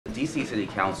D.C. City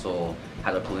Council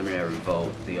had a preliminary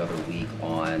vote the other week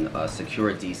on a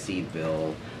Secure D.C.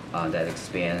 bill that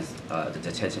expands the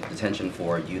detention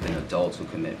for youth and adults who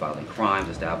commit violent crimes,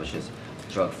 establishes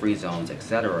drug-free zones,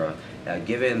 etc.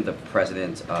 Given the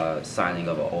president's signing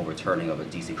of an overturning of a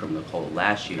D.C. criminal code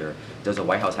last year, does the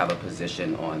White House have a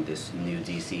position on this new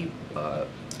D.C.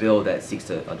 bill that seeks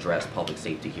to address public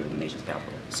safety here in the nation's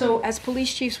capital? So, as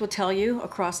police chiefs will tell you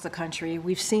across the country,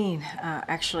 we've seen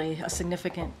actually a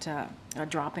significant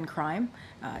drop in crime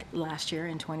last year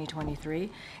in 2023.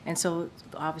 And so,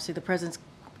 obviously, the president's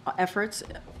efforts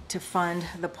to fund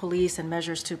the police and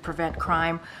measures to prevent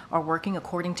crime are working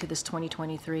according to this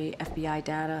 2023 FBI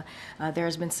data. There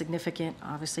has been significant,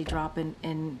 obviously, drop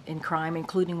in crime,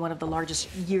 including one of the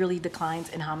largest yearly declines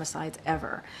in homicides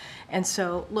ever. And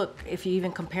so, look, if you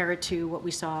even compare it to what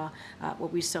we saw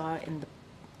in the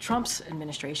Trump's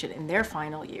administration in their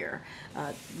final year,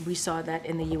 we saw that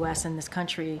in the U.S. and this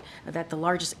country, that the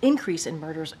largest increase in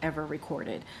murders ever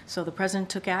recorded. So the president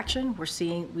took action. We're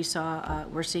seeing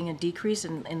a decrease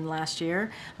in last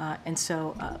year, and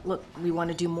so look, we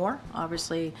want to do more.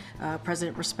 Obviously,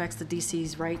 President respects the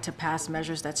D.C.'s right to pass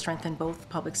measures that strengthen both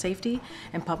public safety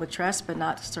and public trust, but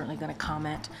not certainly going to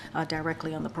comment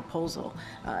directly on the proposal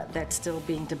that's still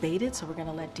being debated. So we're going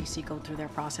to let D.C. go through their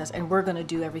process, and we're going to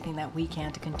do everything that we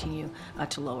can to continue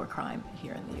to lower crime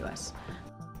here in the U.S.